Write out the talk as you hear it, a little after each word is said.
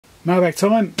Mailbag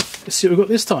time. Let's see what we've got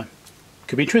this time.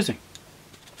 Could be interesting.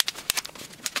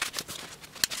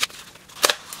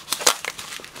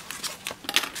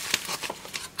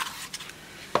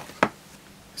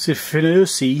 It's a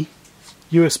Fluke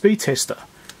USB tester.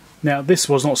 Now this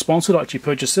was not sponsored. I actually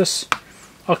purchased this.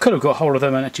 I could have got hold of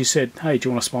them and actually said, hey, do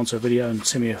you want to sponsor a video and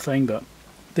send me a thing, but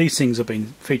these things have been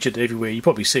featured everywhere. You've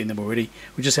probably seen them already,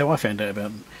 which is how I found out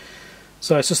about them.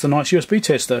 So it's just a nice USB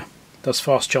tester. Does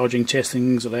fast charging testing,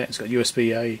 things like that. It's got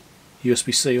USB-A,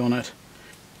 USB-C on it.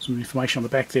 Some information on the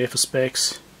back there for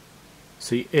specs. It's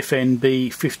the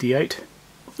FNB58.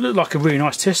 Look like a really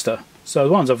nice tester. So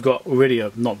the ones I've got already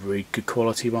are not very good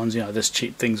quality ones. You know, there's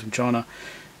cheap things from China.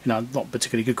 You know, not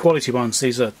particularly good quality ones.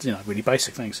 These are, you know, really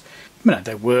basic things. You know,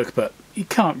 they work, but you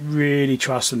can't really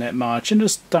trust them that much, and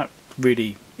just don't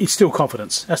really instill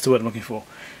confidence. That's the word I'm looking for.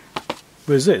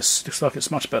 Whereas this looks like it's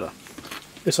much better.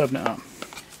 Let's open it up.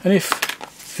 And if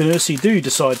Fluke do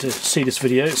decide to see this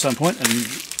video at some point and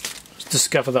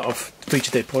discover that I've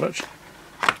featured their product,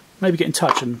 maybe get in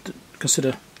touch and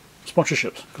consider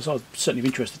sponsorships, because I'd certainly be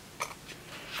interested,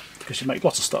 because you make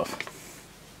lots of stuff.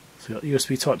 So you've got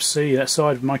USB Type C that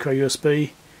side, micro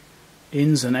USB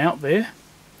ins and out there,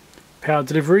 power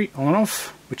delivery on and off,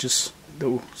 which is a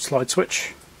little slide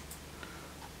switch,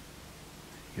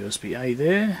 USB A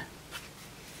there,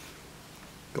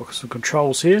 got some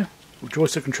controls here, a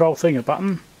joystick control thing, a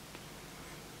button,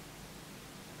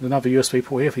 another USB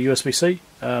port here for USB-C,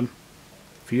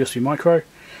 for USB micro.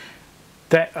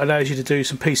 That allows you to do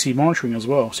some PC monitoring as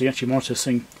well, so you actually monitor this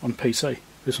thing on PC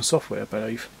with some software, I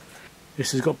believe.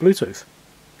 This has got Bluetooth,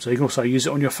 so you can also use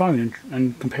it on your phone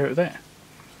and compare it there.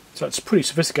 So it's pretty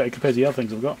sophisticated compared to the other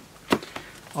things I've got.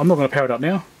 I'm not going to power it up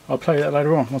now. I'll play that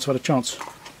later on once I've had a chance.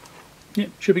 Yeah,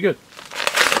 should be good.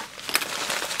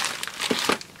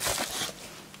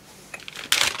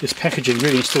 This packaging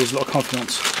really instills a lot of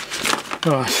confidence.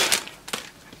 Right.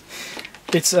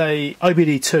 It's a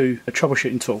OBD2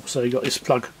 troubleshooting tool. So you've got this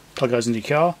plug goes into your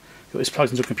car, you've got this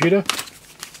plugs into a computer.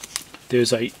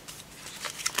 There's a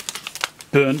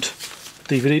burnt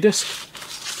DVD disc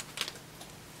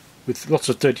with lots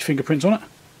of dirty fingerprints on it.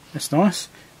 That's nice.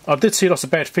 I did see lots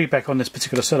of bad feedback on this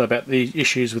particular seller about the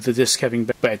issues with the disc having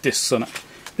bad discs on it.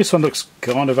 This one looks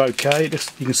kind of okay.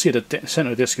 You can see the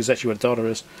centre of the disc is actually where the data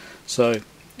is, so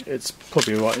it's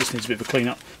probably alright. This needs a bit of a clean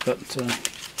up, but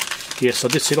yes, I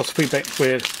did see lots of feedback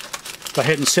where they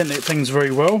hadn't sent things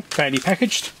very well, badly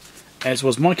packaged, as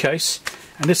was my case,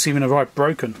 and this even arrived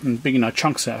broken and big, you know,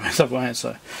 chunks out and stuff like that.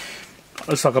 So it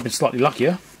looks like I've been slightly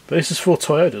luckier. But this is for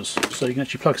Toyotas, so you can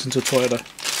actually plug this into a Toyota.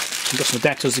 You've got some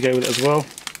adapters to go with it as well.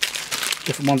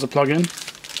 Different ones to plug in.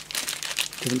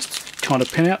 Different kind of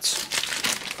pinouts.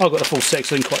 I've got the full set,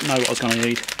 so I didn't quite know what I was going to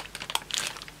need.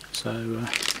 So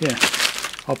yeah,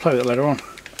 I'll play with it later on.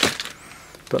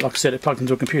 But like I said, it plugged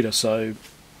into a computer, so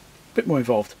a bit more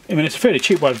involved. I mean, it's a fairly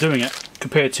cheap way of doing it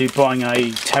compared to buying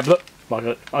a tablet, like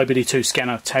an OBD2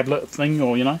 scanner tablet thing,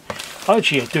 or, you know. I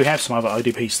actually do have some other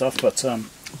ODP stuff, but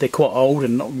they're quite old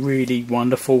and not really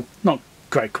wonderful, not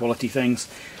great quality things.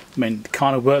 I mean, they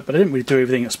kind of work, but they didn't really do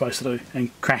everything it's supposed to do, and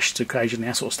crashed occasionally,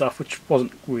 that sort of stuff, which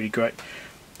wasn't really great.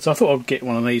 So I thought I'd get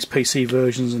one of these PC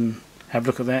versions and have a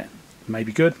look at that.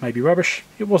 Maybe good, maybe rubbish.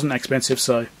 It wasn't that expensive,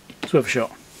 so it's worth a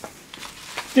shot.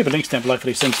 Leave a links down below for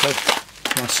these things, though.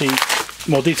 If you want to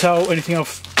see more detail, anything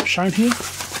I've shown here.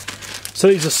 So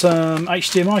these are some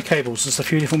HDMI cables. There's a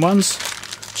few different ones.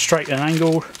 Straight and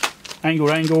angled,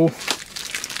 angle,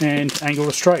 and angled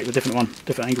or straight, a different one,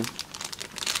 different angle.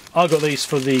 I got these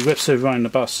for the web server running the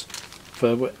bus,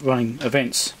 for running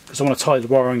events, because I want to tie the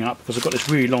wiring up, because I've got this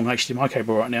really long HDMI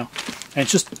cable right now, and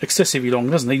it's just excessively long,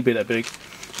 it doesn't need to be that big.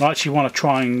 I actually want to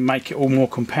try and make it all more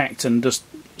compact and just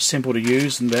simple to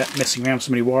use and without messing around with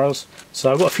so many wires.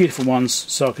 So I've got a few different ones,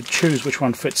 so I could choose which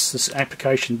one fits this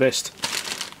application best.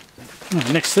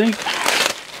 Next thing,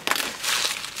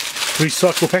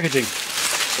 recyclable packaging.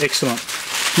 Excellent.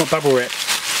 Not bubble wrap.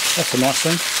 That's a nice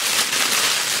thing.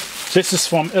 So this is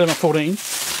from 1114.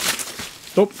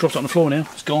 Oh, dropped it on the floor now.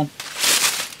 It's gone.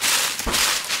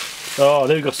 Oh,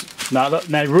 there we go. No, look,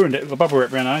 now ruined it with a bubble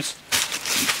wrap around those.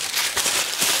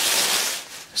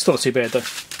 Still not too bad though.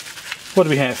 What do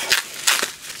we have?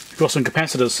 We've got some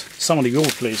capacitors. Someone of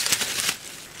yours, please.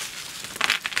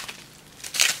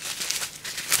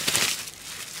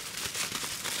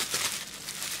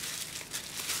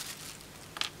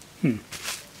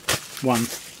 One.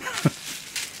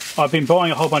 I've been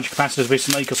buying a whole bunch of capacitors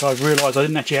recently because I've realised I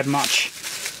didn't actually have much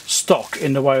stock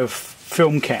in the way of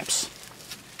film caps.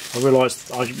 I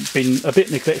realised I've been a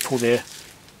bit neglectful there.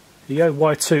 Here you go,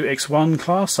 Y2X1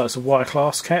 class, so it's a Y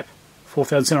class cap,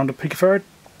 4700 picofarad,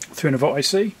 300 volt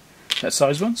AC. That's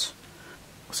those ones.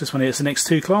 What's this one here? It's an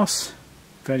X2 class.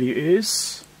 Value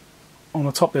is on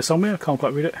the top there somewhere, I can't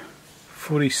quite read it.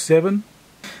 47.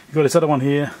 You've got this other one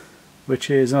here, which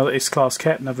is another X class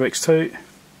cap, another X2.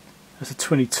 That's a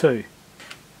 22.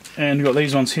 And you've got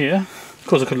these ones here. Of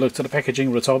course I could have looked at the packaging,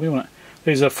 would have told me, wouldn't it?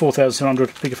 These are 4,700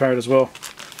 picofarad as well.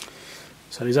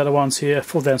 So these other ones here,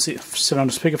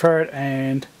 4,700 picofarad,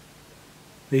 and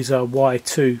these are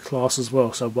Y2 class as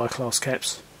well, so Y class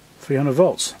caps. 300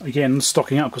 volts. Again,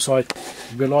 stocking up because I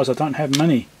realise I don't have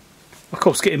many. Of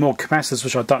course, getting more capacitors,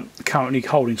 which I don't currently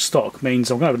hold in stock,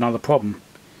 means I'm going to have another problem.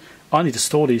 I need to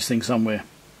store these things somewhere.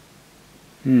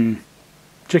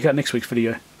 Check out next week's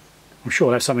video. I'm sure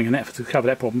I'll have something in that to cover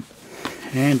that problem.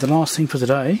 And the last thing for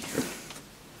today,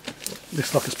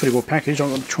 looks like it's pretty well packaged. I'm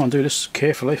going to try and do this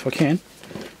carefully if I can.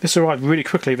 This arrived really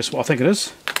quickly, that's what I think it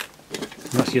is.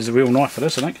 I have to use a real knife for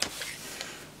this, I think.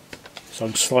 So I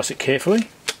can slice it carefully.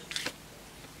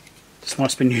 This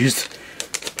knife's been used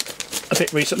a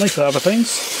bit recently for other things.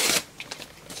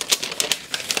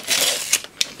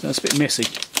 So it's a bit messy.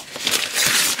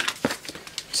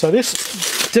 So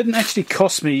this didn't actually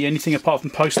cost me anything apart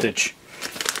from postage.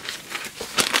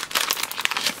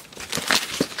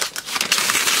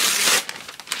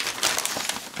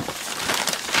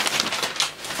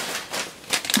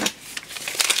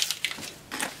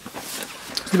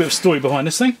 There's a bit of a story behind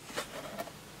this thing.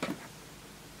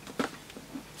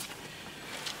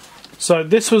 So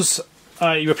this was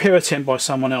a repair attempt by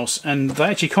someone else, and they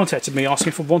actually contacted me asking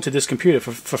if I wanted this computer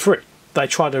for free. They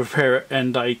tried to repair it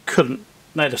and they couldn't.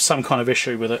 They had some kind of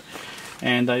issue with it,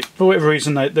 and they, for whatever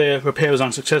reason, their repair was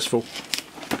unsuccessful.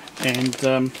 And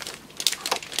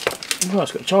well,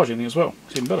 it's got a charging thing as well.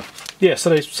 It's even better. Yeah, so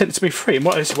they sent it to me free. And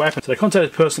what happened? So they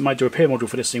contacted the person that made the repair module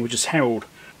for this thing, which is Harold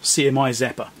CMI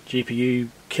Zapper, GPU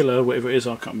killer, whatever it is.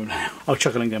 I can't remember now. I'll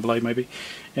chuck a link down below maybe.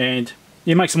 And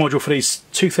he makes a module for these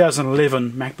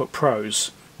 2011 MacBook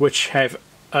Pros, which have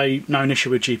a known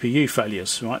issue with GPU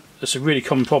failures. Right, it's a really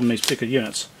common problem in these particular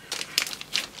units.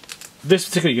 This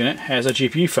particular unit has a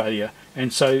GPU failure,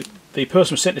 and so the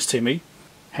person who sent this to me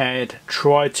had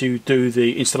tried to do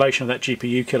the installation of that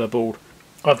GPU killer board.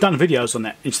 I've done videos on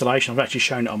that installation. I've actually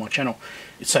shown it on my channel.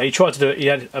 So he tried to do it. He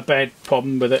had a bad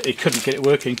problem with it. He couldn't get it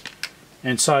working,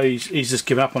 and so he's just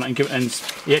given up on it. And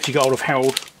he actually got hold of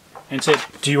Harold and said,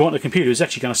 "Do you want the computer?" He's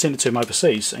actually going to send it to him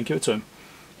overseas and give it to him.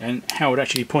 And Harold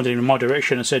actually pointed him in my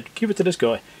direction and said, "Give it to this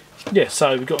guy." Yeah,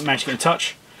 so we managed to get in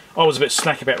touch. I was a bit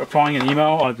slack about replying an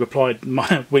email. I replied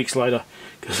weeks later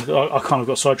because I kind of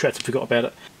got sidetracked and forgot about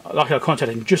it. Luckily I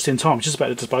contacted him just in time, just about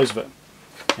to dispose of it.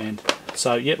 And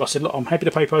so, yep, I said, look, I'm happy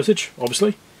to pay postage,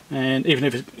 obviously, and even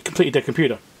if it's a completely dead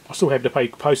computer, I'm still happy to pay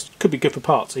postage. Could be good for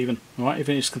parts even, right?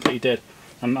 Even if it's completely dead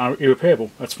and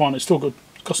irreparable, that's fine. It's still good.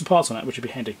 Got some parts on that, which would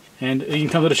be handy. And you can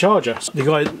come with a charger. The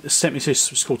guy that sent me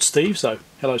this was called Steve, so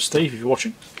hello Steve if you're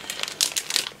watching.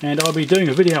 And I'll be doing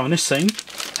a video on this thing,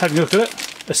 having a look at it,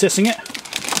 assessing it,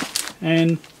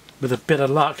 and with a bit of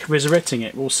luck resurrecting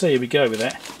it. We'll see how we go with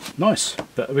that. Nice,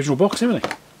 but original box,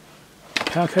 everything.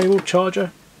 Power cable,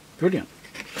 charger, brilliant.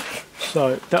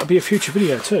 So that'll be a future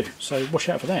video too, so watch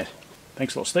out for that.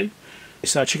 Thanks a lot Steve.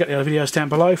 So check out the other videos down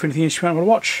below for anything else you want to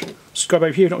watch. Subscribe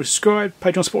over here if you're not subscribed.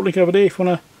 Patreon support link over there if you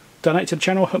want to donate to the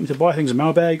channel, help me to buy things in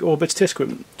Mailbag or bits of test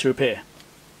equipment to repair.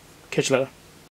 Catch you later.